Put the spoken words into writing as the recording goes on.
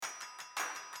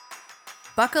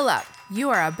Buckle up. You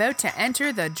are about to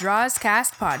enter the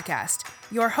Drozcast podcast.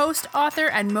 Your host, author,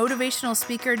 and motivational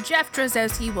speaker, Jeff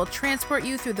Drozcast, will transport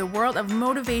you through the world of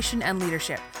motivation and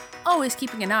leadership, always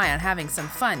keeping an eye on having some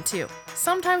fun, too.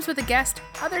 Sometimes with a guest,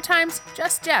 other times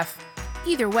just Jeff.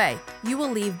 Either way, you will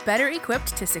leave better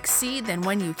equipped to succeed than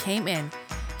when you came in.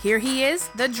 Here he is,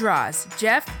 the Droz,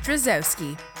 Jeff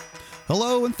Drozcast.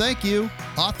 Hello and thank you,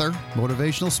 author,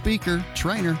 motivational speaker,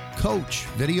 trainer, coach,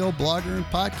 video blogger, and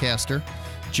podcaster,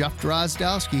 Jeff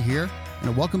Drozcast here,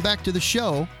 and welcome back to the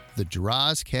show, the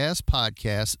Drozcast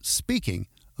podcast, speaking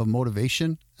of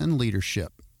motivation and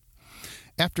leadership.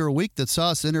 After a week that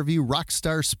saw us interview rock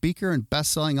star speaker and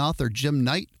best-selling author Jim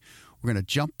Knight, we're going to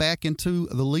jump back into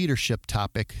the leadership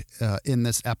topic in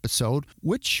this episode,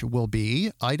 which will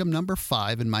be item number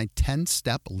 5 in my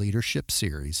 10-step leadership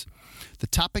series. The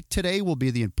topic today will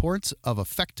be the importance of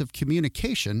effective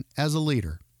communication as a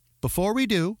leader. Before we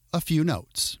do, a few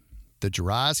notes. The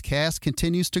Drozcast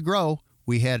continues to grow.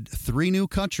 We had 3 new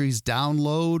countries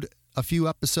download a few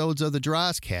episodes of the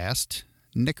Drozcast: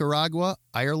 Nicaragua,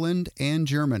 Ireland, and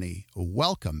Germany.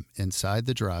 Welcome inside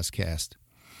the Drozcast.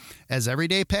 As every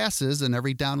day passes and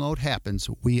every download happens,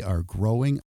 we are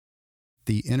growing.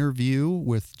 The interview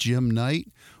with Jim Knight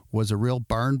was a real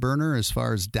barn burner as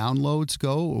far as downloads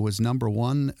go. It was number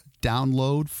 1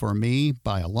 download for me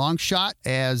by a long shot.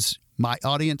 As my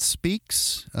audience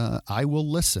speaks, I will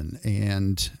listen,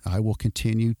 and I will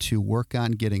continue to work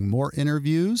on getting more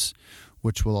interviews,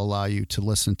 which will allow you to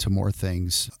listen to more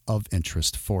things of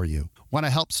interest for you. Want to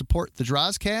help support the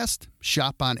Drozcast?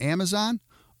 Shop on Amazon?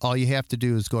 All you have to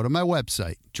do is go to my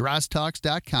website,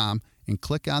 droztalks.com, and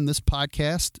click on this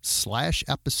podcast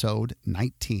 /episode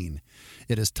 19.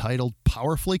 It is titled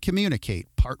Powerfully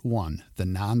Communicate, Part 1, The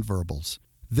Nonverbals.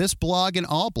 This blog and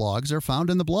all blogs are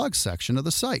found in the blog section of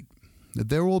the site.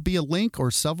 There will be a link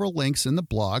or several links in the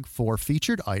blog for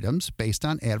featured items based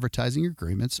on advertising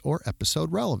agreements or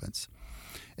episode relevance.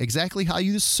 Exactly how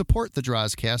you support the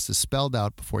Drozcast is spelled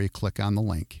out before you click on the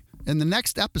link. In the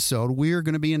next episode, we are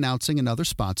going to be announcing another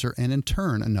sponsor and, in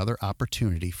turn, another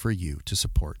opportunity for you to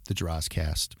support the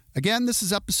Drozcast. Again, this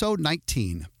is episode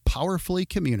 19, Powerfully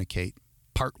Communicate,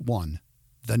 Part 1,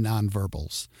 The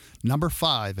Nonverbals, number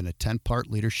 5 in a 10-part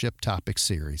leadership topic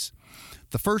series.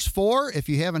 The first 4, if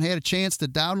you haven't had a chance to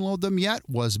download them yet,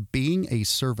 was being a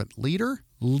servant leader,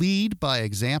 lead by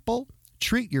example,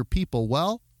 treat your people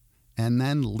well, and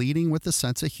then leading with a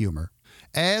sense of humor.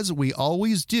 As we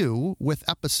always do with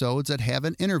episodes that have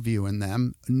an interview in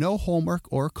them, no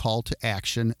homework or call to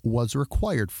action was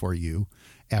required for you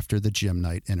after the Jim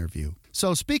Knight interview.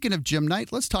 So speaking of Jim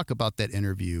Knight, let's talk about that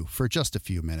interview for just a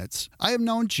few minutes. I have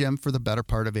known Jim for the better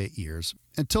part of 8 years.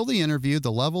 Until the interview,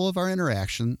 the level of our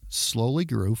interaction slowly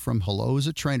grew from hellos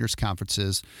at trainers'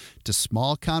 conferences to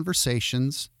small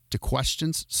conversations to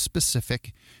questions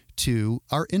specific to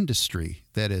our industry,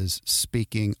 that is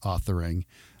speaking, authoring,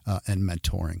 and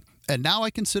mentoring. And now I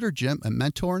consider Jim a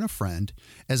mentor and a friend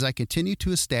as I continue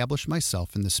to establish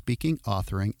myself in the speaking,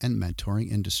 authoring, and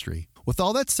mentoring industry. With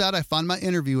all that said, I found my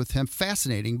interview with him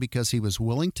fascinating because he was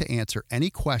willing to answer any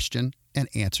question and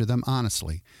answer them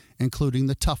honestly, including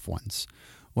the tough ones.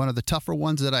 One of the tougher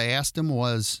ones that I asked him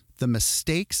was the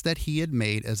mistakes that he had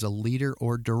made as a leader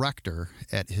or director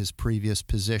at his previous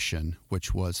position,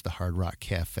 which was the Hard Rock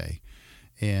Cafe.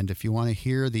 And if you want to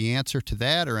hear the answer to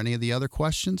that or any of the other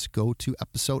questions, go to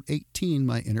episode 18,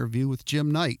 my interview with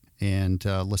Jim Knight, and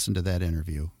listen to that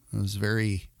interview. It was a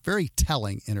very, very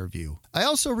telling interview. I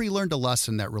also relearned a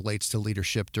lesson that relates to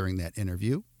leadership during that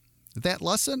interview. That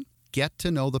lesson? Get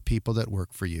to know the people that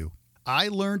work for you. I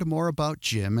learned more about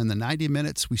Jim in the 90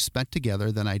 minutes we spent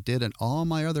together than I did in all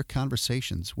my other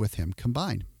conversations with him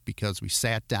combined. Because we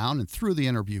sat down and through the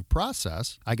interview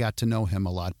process, I got to know him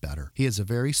a lot better. He is a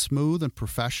very smooth and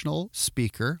professional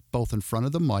speaker, both in front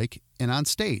of the mic and on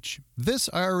stage. This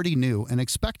I already knew and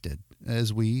expected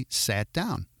as we sat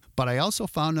down. But I also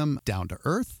found him down to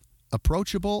earth,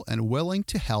 approachable, and willing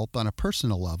to help on a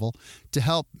personal level, to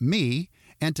help me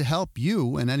and to help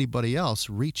you and anybody else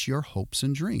reach your hopes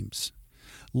and dreams,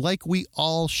 like we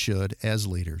all should as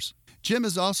leaders. Jim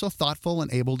is also thoughtful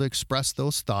and able to express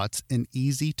those thoughts in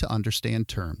easy-to-understand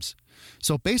terms.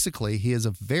 So basically, he is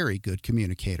a very good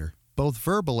communicator, both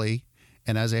verbally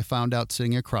and, as I found out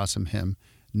sitting across from him,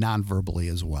 non-verbally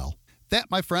as well. That,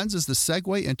 my friends, is the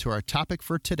segue into our topic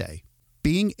for today,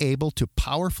 being able to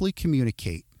powerfully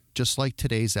communicate, just like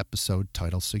today's episode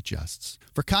title suggests.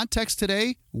 For context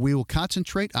today, we will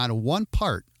concentrate on one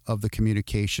part of the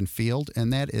communication field,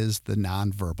 and that is the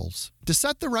nonverbals. To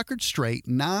set the record straight,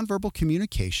 nonverbal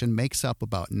communication makes up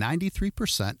about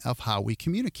 93% of how we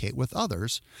communicate with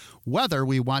others, whether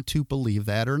we want to believe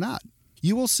that or not.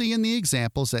 You will see in the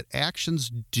examples that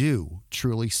actions do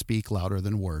truly speak louder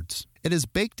than words. It is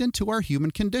baked into our human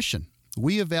condition.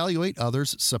 We evaluate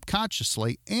others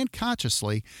subconsciously and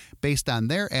consciously based on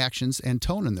their actions and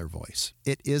tone in their voice.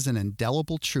 It is an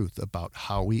indelible truth about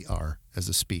how we are as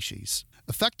a species.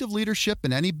 Effective leadership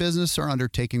in any business or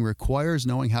undertaking requires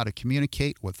knowing how to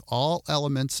communicate with all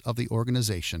elements of the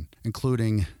organization,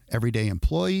 including everyday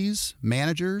employees,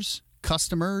 managers,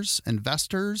 customers,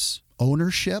 investors,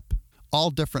 ownership, all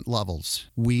different levels.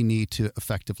 We need to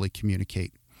effectively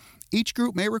communicate. Each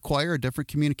group may require a different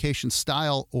communication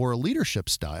style or leadership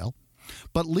style,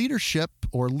 but leadership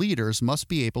or leaders must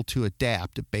be able to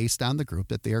adapt based on the group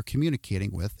that they are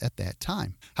communicating with at that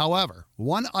time. However,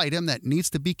 one item that needs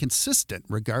to be consistent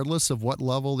regardless of what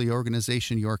level the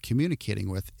organization you're communicating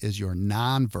with is your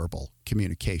nonverbal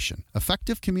communication.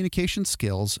 Effective communication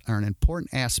skills are an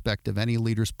important aspect of any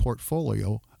leader's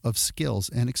portfolio of skills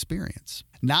and experience.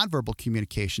 Nonverbal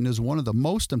communication is one of the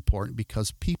most important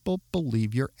because people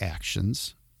believe your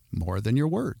actions more than your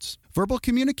words. Verbal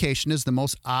communication is the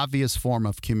most obvious form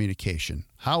of communication.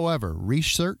 However,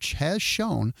 research has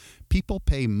shown people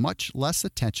pay much less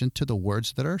attention to the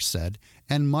words that are said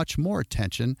and much more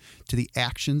attention to the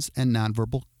actions and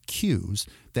nonverbal cues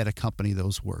that accompany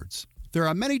those words. There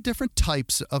are many different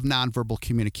types of nonverbal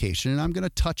communication, and I'm going to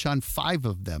touch on 5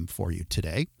 of them for you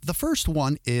today. The first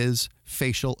one is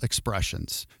facial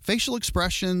expressions. Facial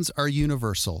expressions are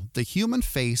universal. The human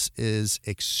face is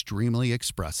extremely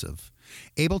expressive,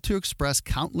 able to express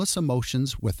countless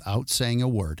emotions without saying a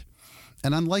word.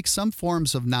 And unlike some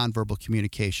forms of nonverbal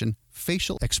communication,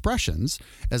 facial expressions,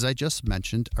 as I just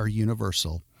mentioned, are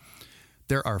universal.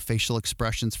 There are facial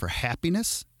expressions for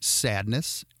happiness,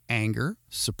 sadness, anger,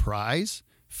 surprise,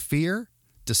 fear,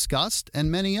 disgust,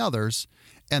 and many others.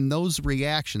 And those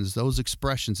reactions, those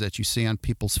expressions that you see on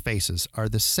people's faces are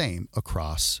the same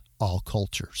across all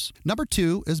cultures. Number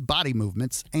 2 is body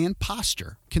movements and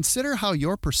posture. Consider how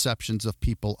your perceptions of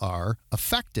people are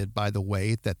affected by the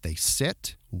way that they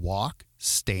sit, walk,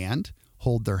 stand,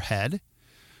 hold their head,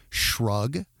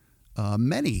 shrug,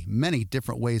 many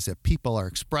different ways that people are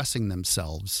expressing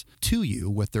themselves to you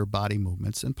with their body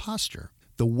movements and posture.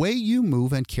 The way you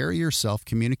move and carry yourself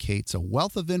communicates a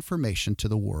wealth of information to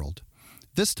the world.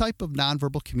 This type of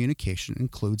nonverbal communication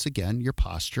includes, again, your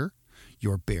posture,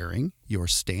 your bearing, your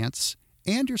stance,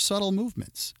 and your subtle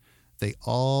movements. They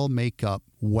all make up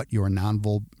what your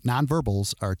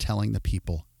nonverbals are telling the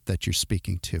people that you're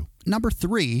speaking to. Number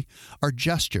 3 are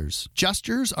gestures.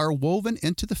 Gestures are woven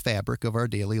into the fabric of our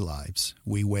daily lives.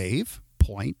 We wave,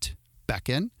 point,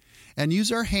 beckon, and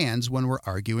use our hands when we're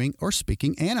arguing or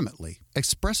speaking animately,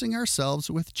 expressing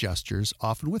ourselves with gestures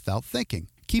often without thinking.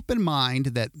 Keep in mind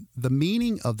that the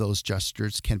meaning of those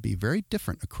gestures can be very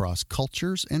different across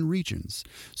cultures and regions.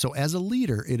 So as a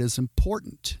leader, it is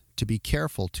important to be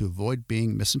careful to avoid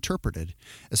being misinterpreted,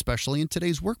 especially in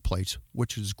today's workplace,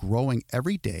 which is growing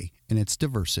every day in its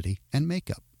diversity and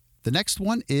makeup. The next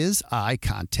one is eye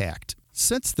contact.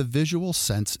 Since the visual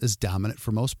sense is dominant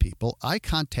for most people, eye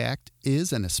contact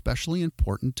is an especially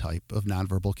important type of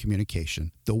nonverbal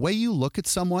communication. The way you look at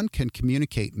someone can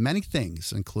communicate many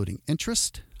things, including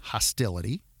interest,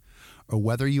 hostility, or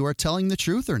whether you are telling the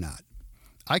truth or not.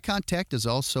 Eye contact is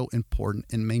also important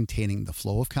in maintaining the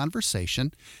flow of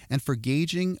conversation and for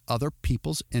gauging other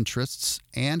people's interests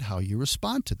and how you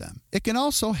respond to them. It can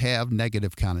also have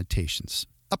negative connotations.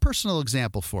 A personal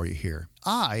example for you here.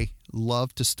 I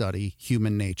love to study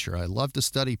human nature. I love to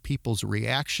study people's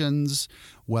reactions,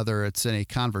 whether it's in a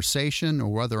conversation or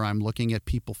whether I'm looking at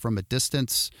people from a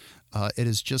distance. It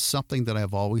is just something that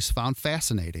I've always found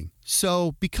fascinating.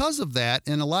 So because of that,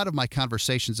 in a lot of my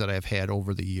conversations that I've had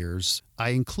over the years, I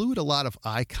include a lot of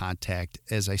eye contact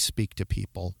as I speak to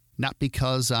people. Not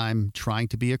because I'm trying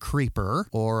to be a creeper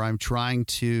or I'm trying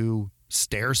to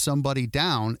stare somebody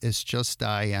down. It's just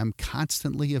I am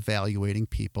constantly evaluating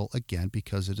people, again,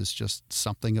 because it is just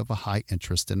something of a high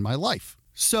interest in my life.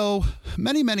 So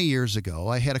many years ago,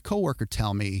 I had a coworker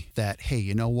tell me that, hey,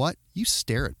 you know what? You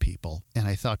stare at people. And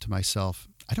I thought to myself,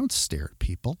 I don't stare at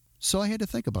people. So I had to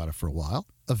think about it for a while,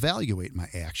 evaluate my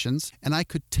actions, and I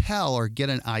could tell or get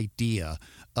an idea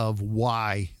of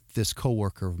why this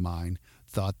coworker of mine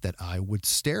thought that I would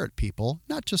stare at people,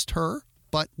 not just her,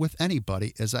 but with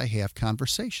anybody as I have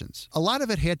conversations. A lot of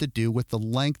it had to do with the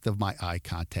length of my eye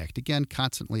contact. Again,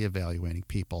 constantly evaluating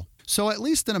people. So at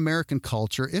least in American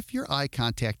culture, if your eye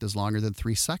contact is longer than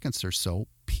 3 seconds or so,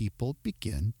 people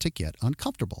begin to get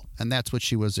uncomfortable. And that's what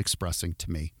she was expressing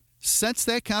to me. Since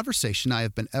that conversation, I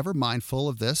have been ever mindful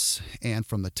of this. And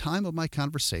from the time of my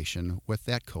conversation with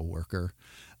that coworker,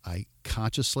 I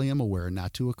consciously am aware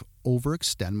not to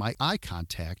overextend my eye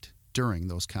contact during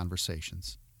those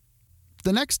conversations.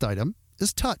 The next item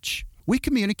is touch. We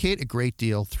communicate a great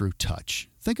deal through touch.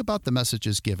 Think about the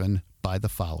messages given by the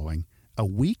following. A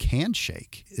weak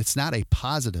handshake. It's not a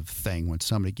positive thing when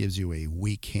somebody gives you a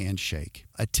weak handshake.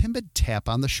 A timid tap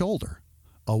on the shoulder.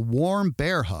 A warm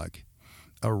bear hug.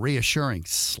 A reassuring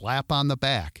slap on the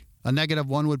back. A negative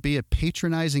one would be a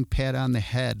patronizing pat on the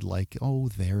head like, oh,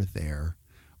 there.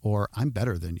 Or I'm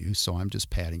better than you, so I'm just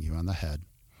patting you on the head.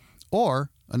 Or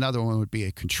another one would be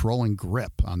a controlling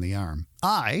grip on the arm.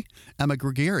 I am a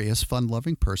gregarious,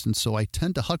 fun-loving person, so I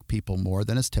tend to hug people more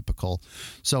than is typical.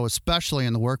 So especially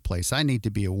in the workplace, I need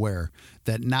to be aware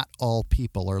that not all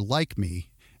people are like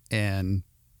me and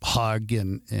hug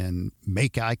and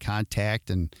make eye contact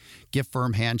and give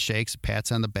firm handshakes,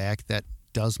 pats on the back. That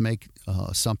does make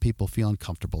some people feel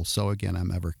uncomfortable. So again,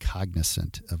 I'm ever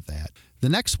cognizant of that. The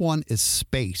next one is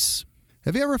space.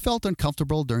 Have you ever felt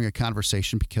uncomfortable during a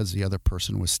conversation because the other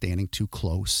person was standing too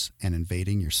close and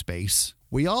invading your space?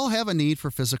 We all have a need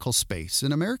for physical space.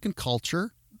 In American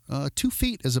culture, 2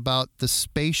 feet is about the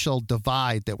spatial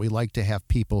divide that we like to have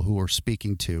people who are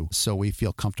speaking to, so we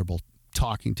feel comfortable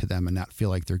talking to them and not feel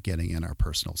like they're getting in our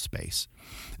personal space.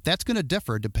 That's going to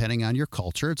differ depending on your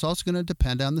culture. It's also going to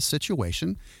depend on the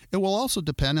situation. It will also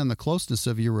depend on the closeness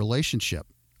of your relationship.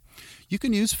 You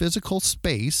can use physical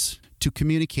space to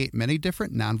communicate many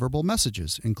different nonverbal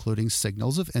messages, including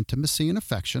signals of intimacy and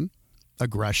affection,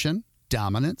 aggression,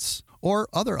 dominance, or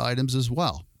other items as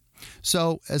well.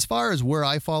 So as far as where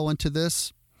I fall into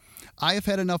this, I have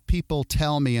had enough people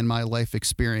tell me in my life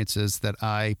experiences that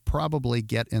I probably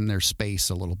get in their space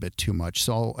a little bit too much.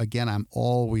 So again, I'm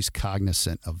always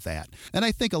cognizant of that. And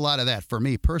I think a lot of that for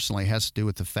me personally has to do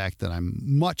with the fact that I'm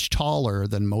much taller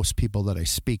than most people that I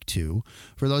speak to.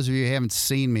 For those of you who haven't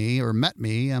seen me or met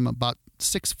me, I'm about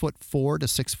 6'4" to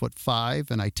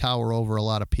 6'5", and I tower over a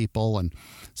lot of people, and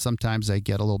sometimes I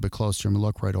get a little bit closer and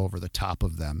look right over the top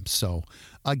of them. So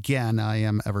again, I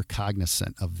am ever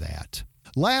cognizant of that.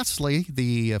 Lastly,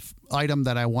 the item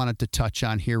that I wanted to touch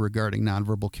on here regarding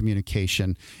nonverbal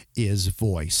communication is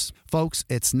voice. Folks,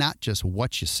 it's not just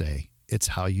what you say, it's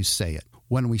how you say it.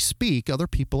 When we speak, other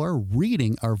people are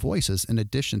reading our voices in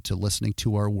addition to listening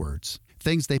to our words.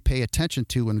 Things they pay attention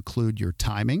to include your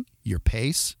timing, your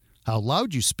pace, how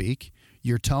loud you speak,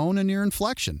 your tone, and your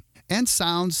inflection, and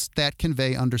sounds that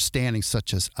convey understanding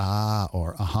such as ah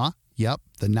or uh-huh. Yep,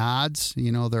 the nods,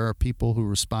 there are people who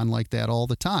respond like that all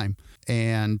the time.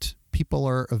 And people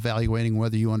are evaluating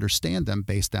whether you understand them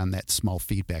based on that small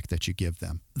feedback that you give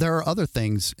them. There are other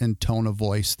things in tone of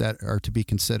voice that are to be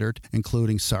considered,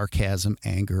 including sarcasm,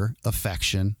 anger,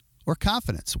 affection, or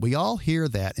confidence. We all hear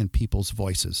that in people's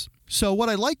voices. So what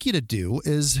I'd like you to do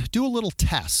is do a little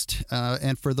test.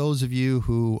 And for those of you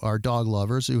who are dog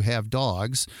lovers, who have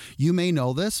dogs, you may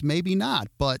know this, maybe not,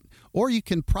 or you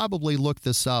can probably look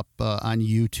this up on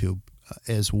YouTube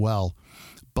as well.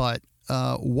 But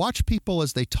watch people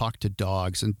as they talk to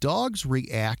dogs, and dogs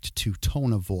react to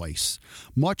tone of voice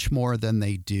much more than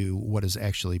they do what is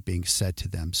actually being said to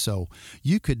them. So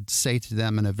you could say to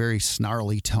them in a very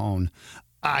snarly tone,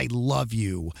 I love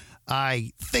you.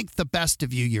 I think the best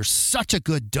of you. You're such a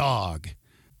good dog.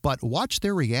 But watch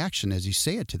their reaction as you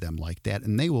say it to them like that,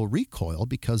 and they will recoil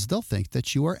because they'll think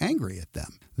that you are angry at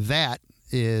them. That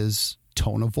is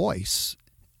tone of voice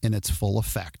in its full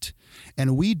effect.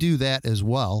 And we do that as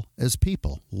well as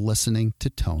people, listening to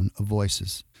tone of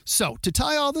voices. So to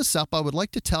tie all this up, I would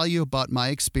like to tell you about my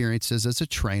experiences as a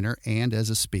trainer and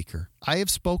as a speaker. I have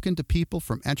spoken to people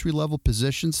from entry-level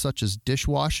positions such as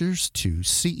dishwashers to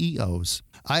CEOs.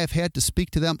 I have had to speak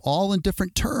to them all in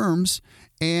different terms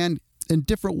and in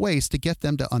different ways to get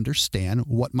them to understand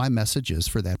what my message is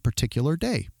for that particular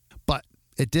day. But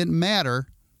it didn't matter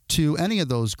to any of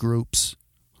those groups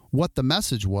what the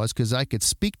message was, because I could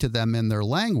speak to them in their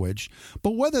language,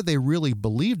 but whether they really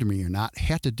believed me or not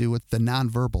had to do with the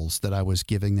nonverbals that I was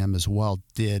giving them as well.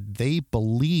 Did they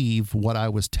believe what I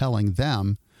was telling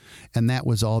them? And that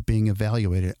was all being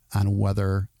evaluated on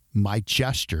whether my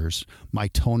gestures, my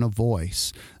tone of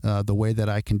voice, the way that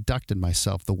I conducted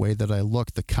myself, the way that I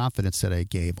looked, the confidence that I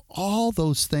gave, all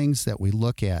those things that we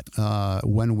look at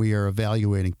when we are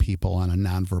evaluating people on a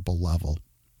nonverbal level.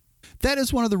 That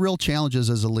is one of the real challenges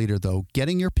as a leader, though,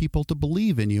 getting your people to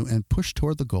believe in you and push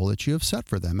toward the goal that you have set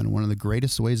for them. And one of the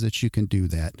greatest ways that you can do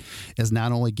that is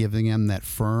not only giving them that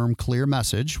firm, clear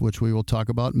message, which we will talk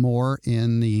about more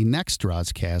in the next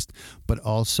Drozcast, but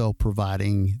also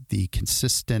providing the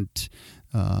consistent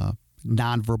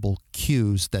nonverbal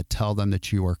cues that tell them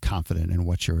that you are confident in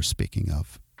what you're speaking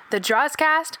of. The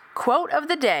Drozcast quote of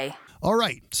the day. All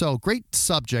right. So great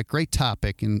subject, great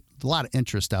topic, and a lot of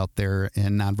interest out there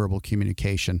in nonverbal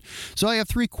communication. So I have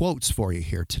 3 quotes for you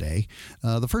here today.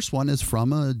 The first one is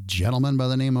from a gentleman by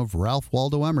the name of Ralph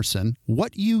Waldo Emerson.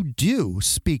 What you do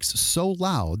speaks so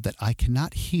loud that I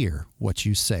cannot hear what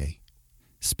you say.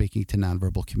 Speaking to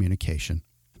nonverbal communication.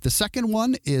 The second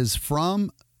one is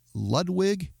from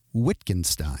Ludwig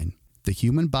Wittgenstein. The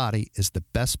human body is the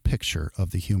best picture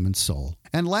of the human soul.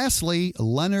 And lastly,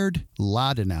 Leonard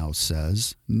Ladenau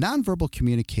says, nonverbal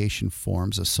communication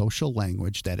forms a social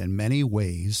language that in many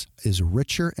ways is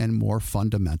richer and more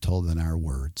fundamental than our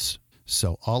words.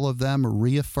 So all of them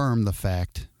reaffirm the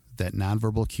fact that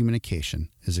nonverbal communication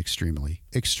is extremely,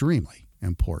 extremely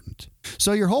important.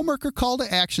 So your homework or call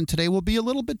to action today will be a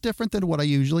little bit different than what I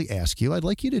usually ask you. I'd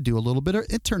like you to do a little bit of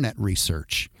internet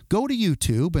research. Go to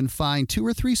YouTube and find 2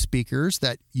 or 3 speakers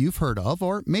that you've heard of,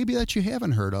 or maybe that you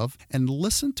haven't heard of, and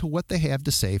listen to what they have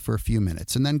to say for a few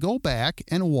minutes. And then go back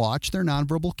and watch their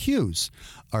nonverbal cues.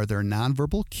 Are their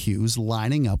nonverbal cues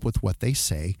lining up with what they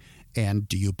say? And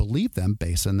do you believe them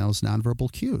based on those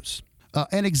nonverbal cues?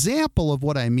 An example of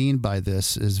what I mean by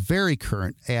this is very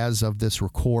current as of this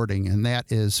recording, and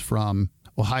that is from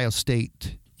Ohio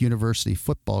State University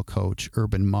football coach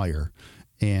Urban Meyer.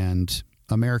 And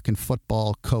American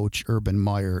football coach Urban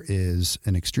Meyer is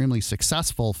an extremely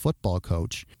successful football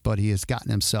coach, but he has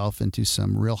gotten himself into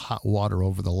some real hot water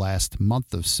over the last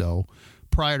month or so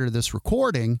prior to this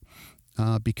recording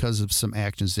because of some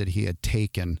actions that he had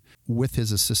taken with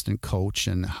his assistant coach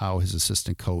and how his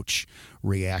assistant coach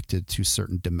reacted to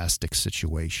certain domestic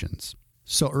situations.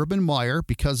 So Urban Meyer,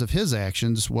 because of his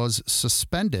actions, was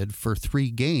suspended for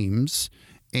 3 games.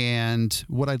 And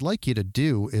what I'd like you to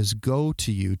do is go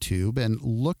to YouTube and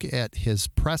look at his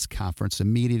press conference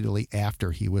immediately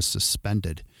after he was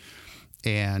suspended.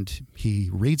 And he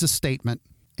reads a statement,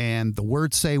 and the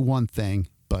words say one thing,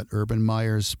 but Urban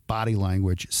Meyer's body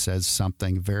language says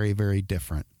something very, very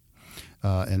different.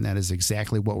 And that is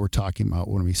exactly what we're talking about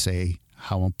when we say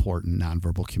how important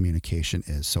nonverbal communication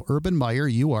is. So Urban Meyer,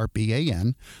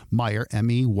 U-R-B-A-N, Meyer,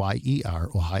 M-E-Y-E-R,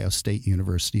 Ohio State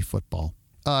University football.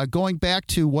 Going back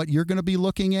to what you're going to be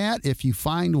looking at, if you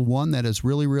find one that is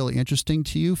really, really interesting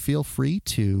to you, feel free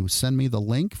to send me the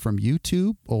link from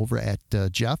YouTube over at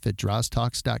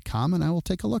jeff@droztalks.com, and I will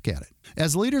take a look at it.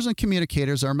 As leaders and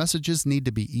communicators, our messages need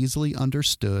to be easily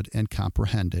understood and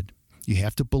comprehended. You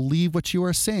have to believe what you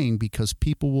are saying because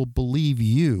people will believe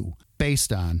you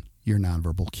based on your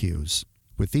nonverbal cues.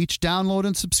 With each download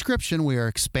and subscription, we are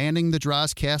expanding the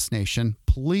Drozcast Nation.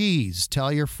 Please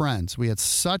tell your friends. We had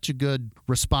such a good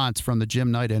response from the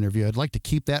Jim Knight interview. I'd like to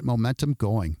keep that momentum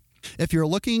going. If you're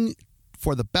looking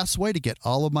for the best way to get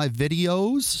all of my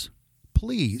videos,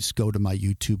 please go to my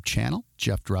YouTube channel,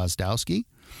 Jeff Drozdowski.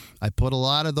 I put a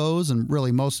lot of those and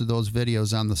really most of those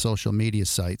videos on the social media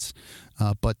sites,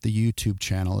 but the YouTube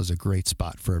channel is a great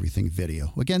spot for everything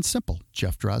video. Again, simple,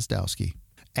 Jeff Drozdowski.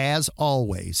 As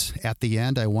always, at the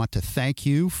end, I want to thank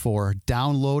you for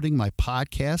downloading my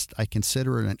podcast. I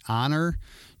consider it an honor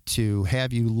to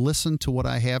have you listen to what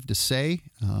I have to say.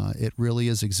 It really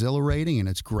is exhilarating, and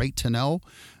it's great to know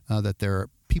that there are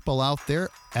people out there,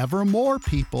 ever more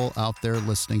people out there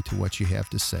listening to what you have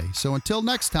to say. So until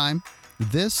next time,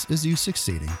 this is you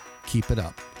succeeding. Keep it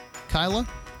up. Kyla,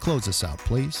 close us out,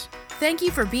 please. Thank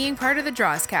you for being part of the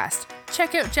Drozcast.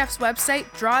 Check out Jeff's website,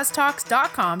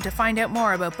 droztalks.com, to find out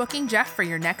more about booking Jeff for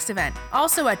your next event.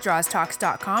 Also at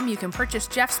droztalks.com, you can purchase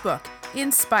Jeff's book,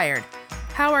 Inspired: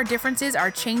 How Our Differences Are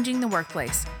Changing the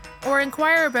Workplace, or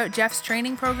inquire about Jeff's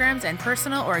training programs and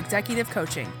personal or executive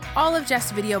coaching. All of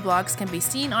Jeff's video blogs can be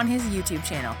seen on his YouTube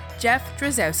channel, Jeff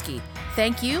Drozowski.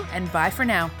 Thank you, and bye for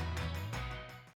now.